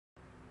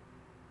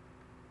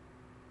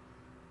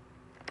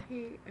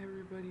Hey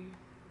everybody.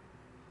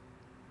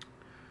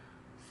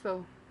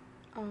 So,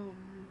 I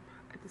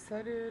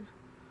decided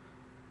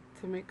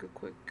to make a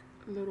quick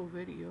little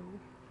video.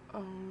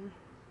 Um,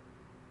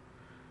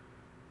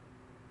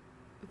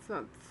 it's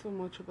not so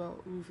much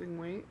about losing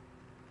weight.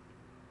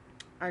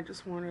 I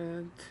just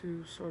wanted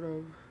to sort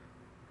of,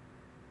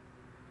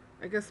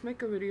 I guess,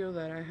 make a video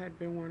that I had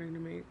been wanting to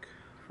make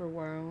for a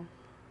while,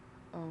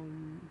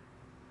 um,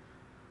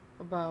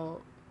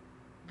 about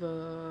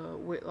the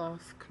weight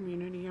loss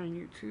community on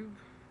YouTube.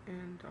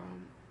 And,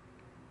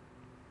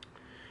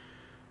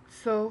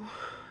 so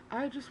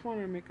I just want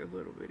to make a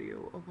little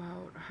video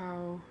about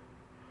how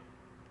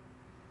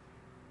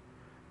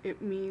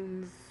it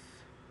means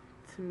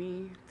to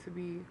me to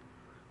be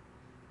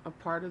a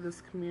part of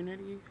this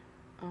community.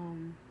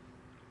 Um,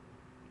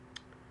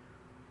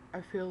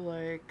 I feel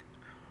like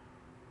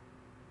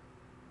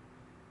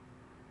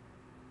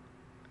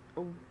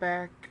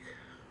back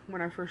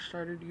when I first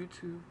started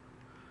YouTube,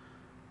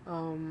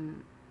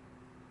 um,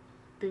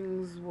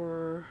 things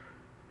were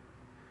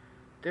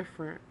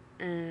different,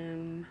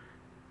 and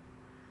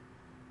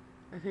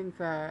I think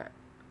that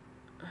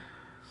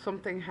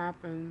something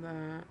happened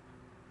that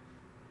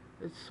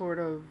it sort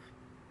of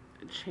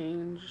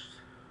changed.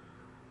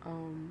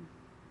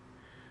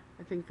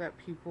 I think that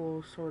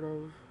people sort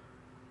of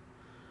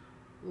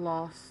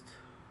lost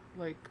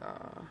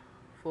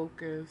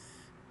focus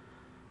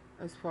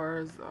as far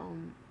as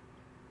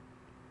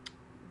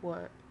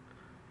what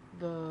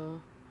the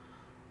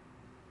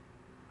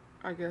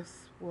I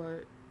guess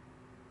what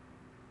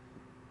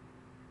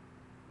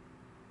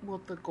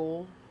the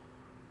goal,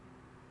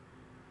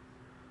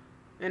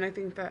 and I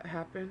think that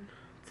happened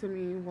to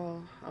me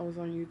while I was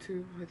on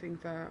YouTube. I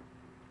think that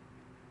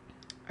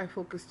I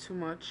focused too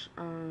much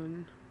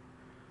on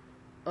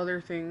other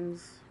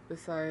things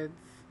besides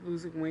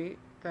losing weight,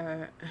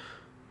 that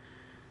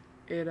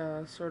it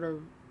sort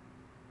of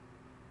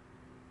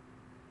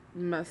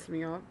messed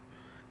me up.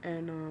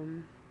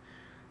 And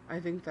I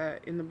think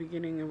that in the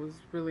beginning it was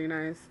really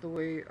nice the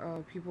way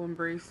people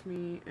embraced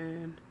me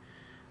and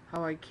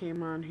how I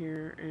came on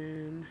here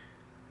and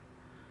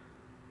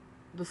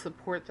the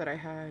support that I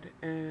had.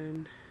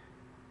 And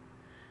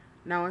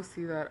now I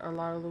see that a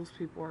lot of those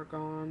people are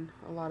gone.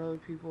 A lot of the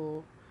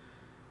people,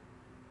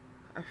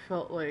 I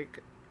felt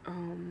like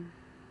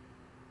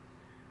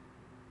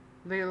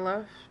they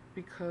left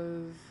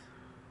because,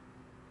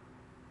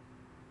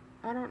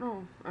 I don't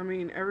know. I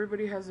mean,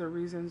 everybody has their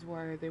reasons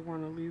why they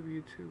want to leave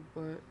YouTube,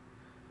 but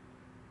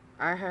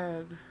I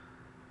had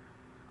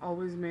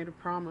always made a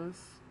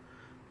promise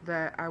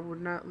that I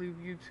would not leave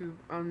YouTube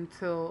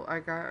until I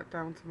got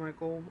down to my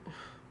goal.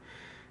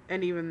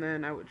 And even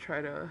then, I would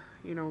try to,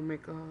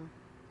 make a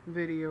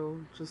video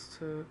just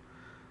to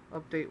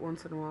update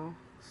once in a while.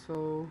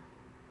 So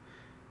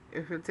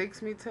if it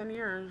takes me 10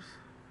 years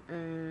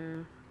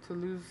and to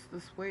lose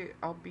this weight,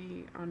 I'll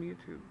be on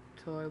YouTube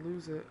till I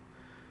lose it.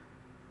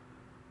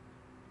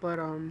 But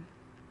I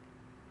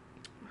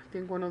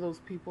think one of those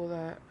people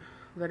that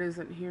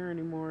isn't here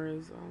anymore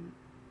is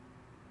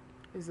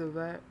a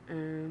vet,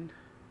 and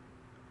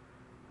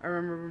I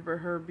remember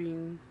her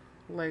being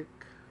like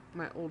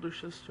my older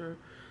sister,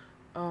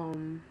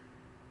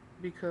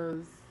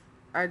 because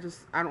I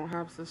don't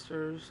have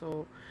sisters,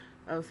 so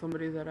that was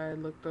somebody that I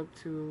looked up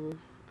to.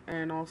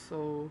 And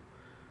also,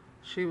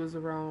 she was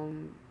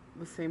around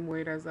the same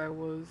weight as I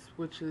was,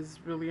 which is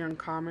really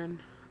uncommon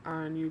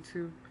on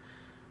YouTube.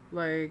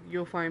 Like,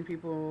 you'll find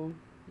people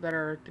that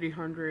are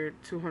 300,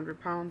 200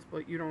 pounds,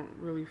 but you don't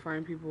really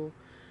find people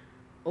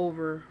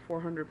over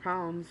 400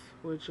 pounds,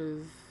 which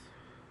is,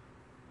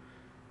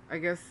 I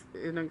guess,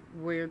 in a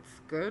way, it's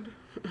good.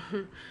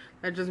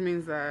 That just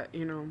means that,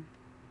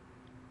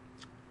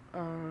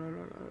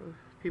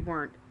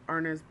 people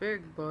aren't as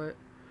big, but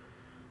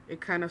it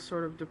kind of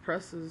sort of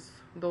depresses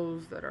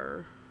those that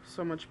are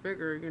so much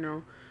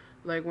bigger,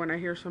 Like, when I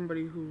hear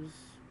somebody who's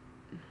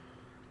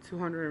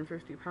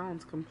 250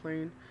 pounds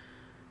complain,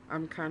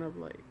 I'm kind of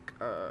like,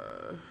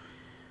 I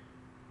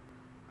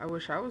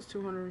wish I was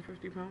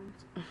 250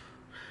 pounds.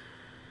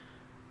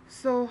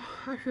 So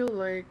I feel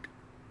like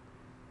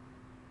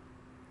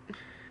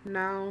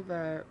now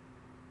that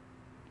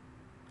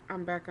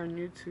I'm back on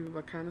YouTube,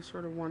 I kind of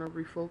sort of want to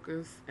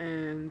refocus,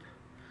 and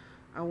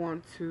I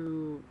want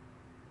to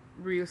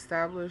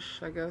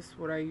reestablish, I guess,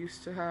 what I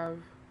used to have,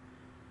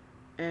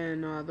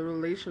 and the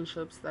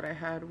relationships that I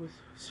had with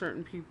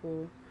certain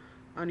people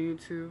on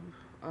YouTube.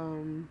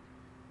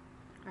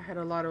 I had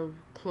a lot of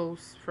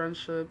close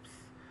friendships,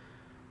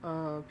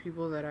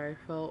 people that I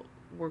felt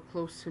were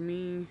close to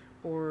me,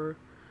 or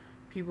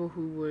people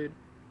who would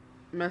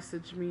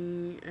message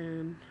me,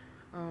 and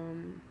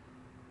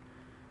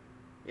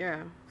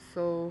yeah.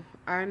 So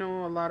I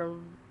know a lot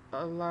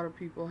of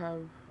people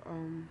have,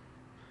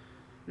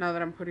 now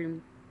that I'm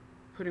putting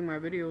my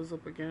videos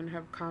up again,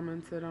 have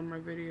commented on my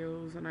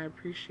videos, and I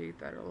appreciate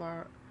that a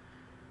lot.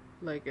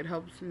 Like, it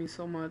helps me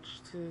so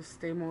much to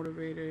stay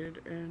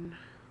motivated and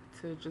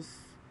to just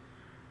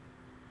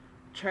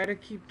try to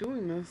keep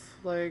doing this.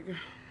 Like,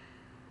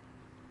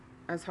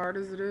 as hard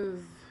as it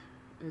is,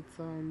 it's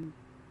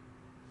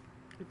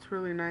it's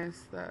really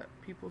nice that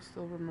people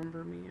still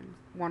remember me and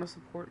want to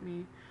support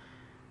me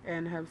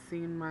and have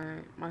seen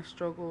my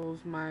struggles,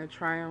 my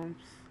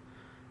triumphs.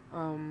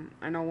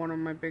 I know one of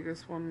my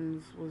biggest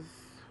ones was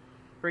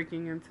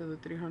breaking into the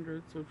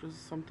 300s, which was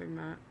something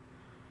that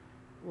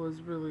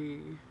was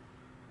really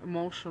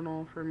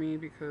emotional for me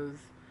because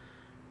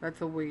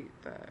that's a weight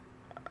that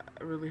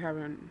I really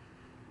haven't.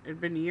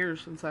 It'd been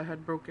years since I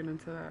had broken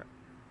into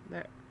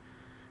that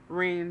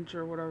range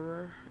or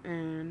whatever,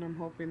 and I'm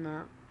hoping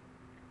that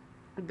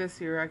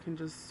this year I can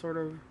just sort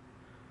of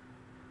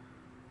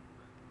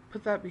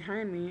put that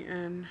behind me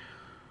and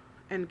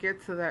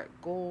get to that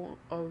goal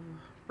of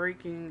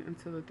breaking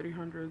into the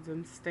 300s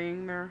and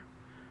staying there,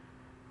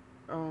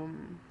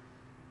 um,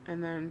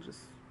 and then just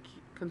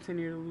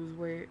continue to lose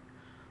weight.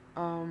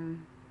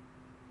 Um,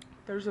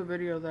 there's a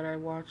video that I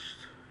watched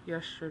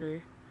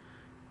yesterday,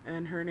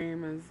 and her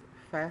name is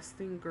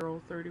Fasting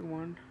Girl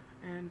 31,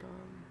 and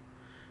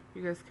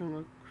you guys can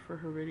look for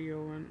her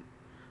video. And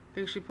I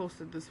think she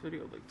posted this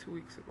video like 2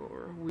 weeks ago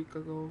or a week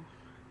ago,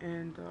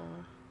 and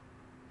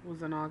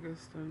was in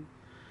August, and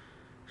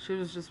she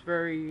was just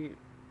very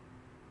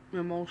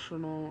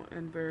emotional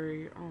and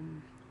very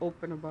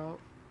open about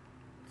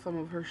some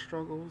of her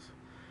struggles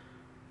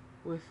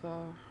with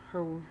her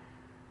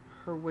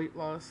her weight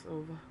loss,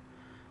 of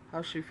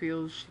how she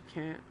feels she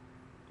can't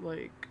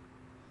like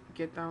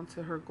get down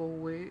to her goal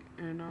weight,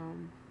 and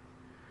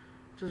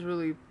just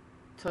really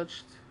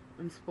touched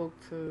and spoke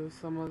to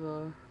some of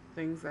the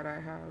things that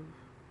I have,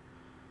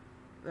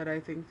 that I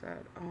think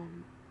that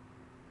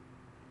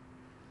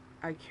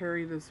I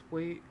carry this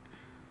weight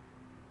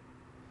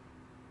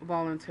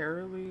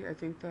voluntarily. I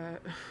think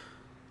that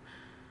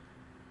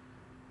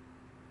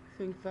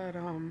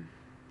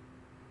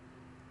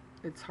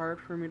it's hard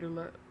for me to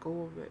let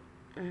go of it,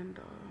 and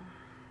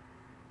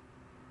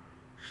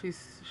she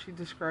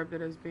described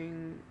it as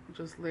being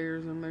just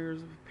layers and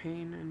layers of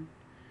pain, and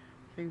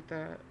I think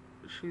that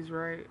she's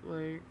right.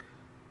 Like,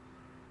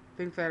 I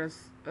think that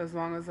as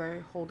long as I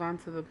hold on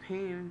to the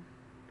pain,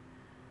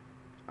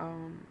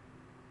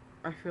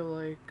 I feel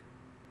like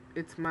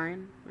it's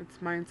mine.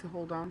 It's mine to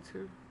hold on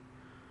to,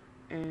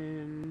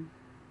 and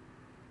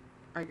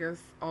I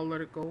guess I'll let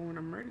it go when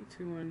I'm ready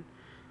to. And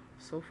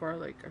so far,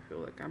 like, I feel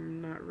like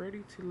I'm not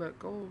ready to let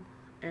go,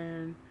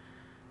 and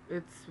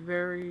it's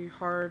very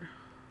hard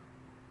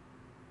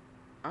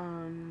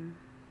on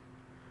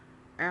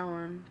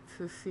Alan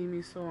to see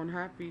me so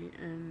unhappy,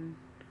 and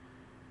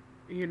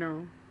you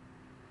know,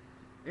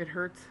 it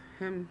hurts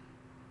him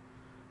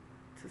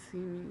to see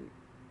me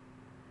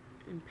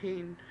in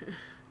pain.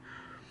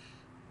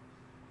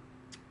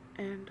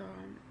 And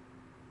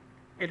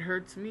it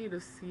hurts me to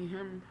see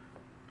him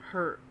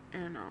hurt,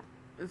 and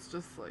it's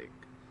just like,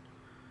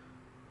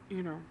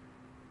 you know,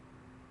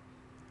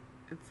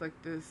 it's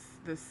like this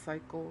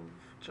cycle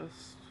of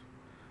just,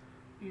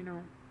 you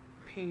know,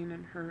 pain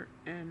and hurt.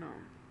 And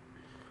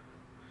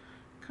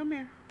come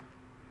here.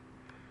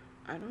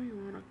 I know you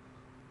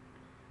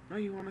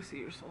wanna see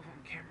yourself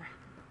on camera.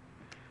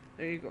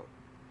 There you go.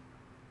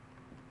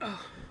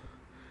 Oh,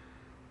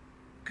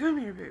 come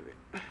here, baby.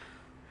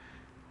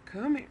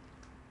 Come here.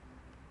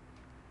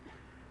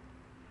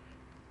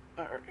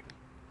 All right.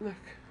 Look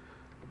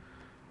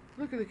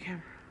at the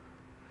camera.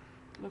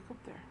 Look up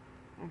there.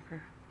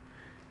 Okay.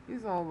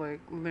 He's all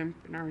like limp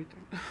and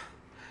everything.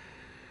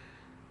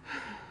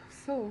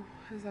 So,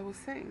 as I was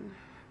saying,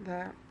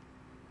 that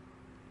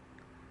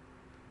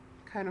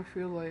kind of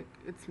feel like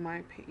it's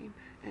my pain,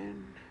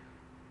 and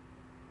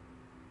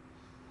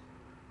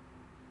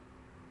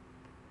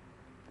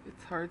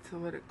it's hard to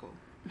let it go.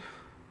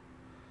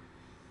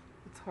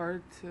 It's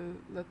hard to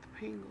let the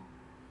pain go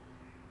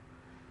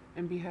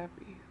and be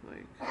happy.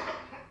 Like,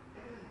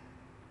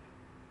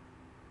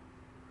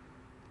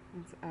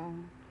 it's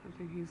Alan. I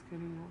think he's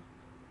getting up.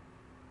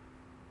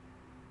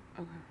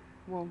 Okay,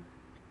 well,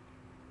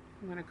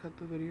 I'm gonna cut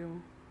the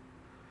video.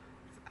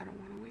 I don't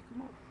want to wake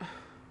him up.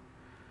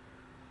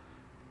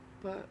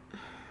 But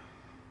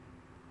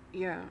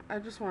yeah, I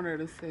just wanted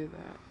to say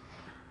that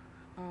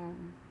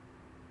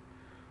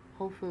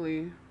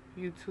hopefully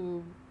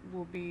YouTube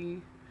will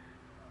be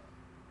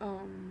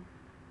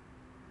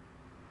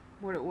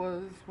what it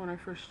was when I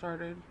first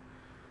started,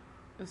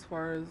 as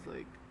far as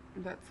like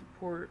that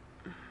support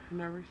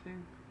and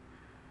everything,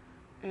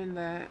 and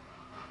that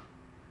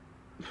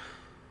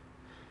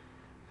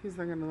he's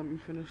not gonna let me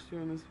finish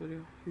doing this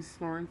video. He's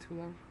snoring too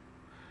loud.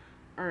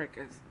 Alright,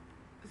 guys,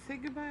 say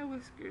goodbye,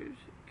 Whiskers.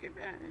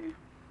 Goodbye.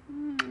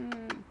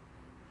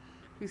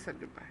 He said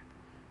goodbye.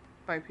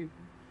 Bye,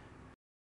 people.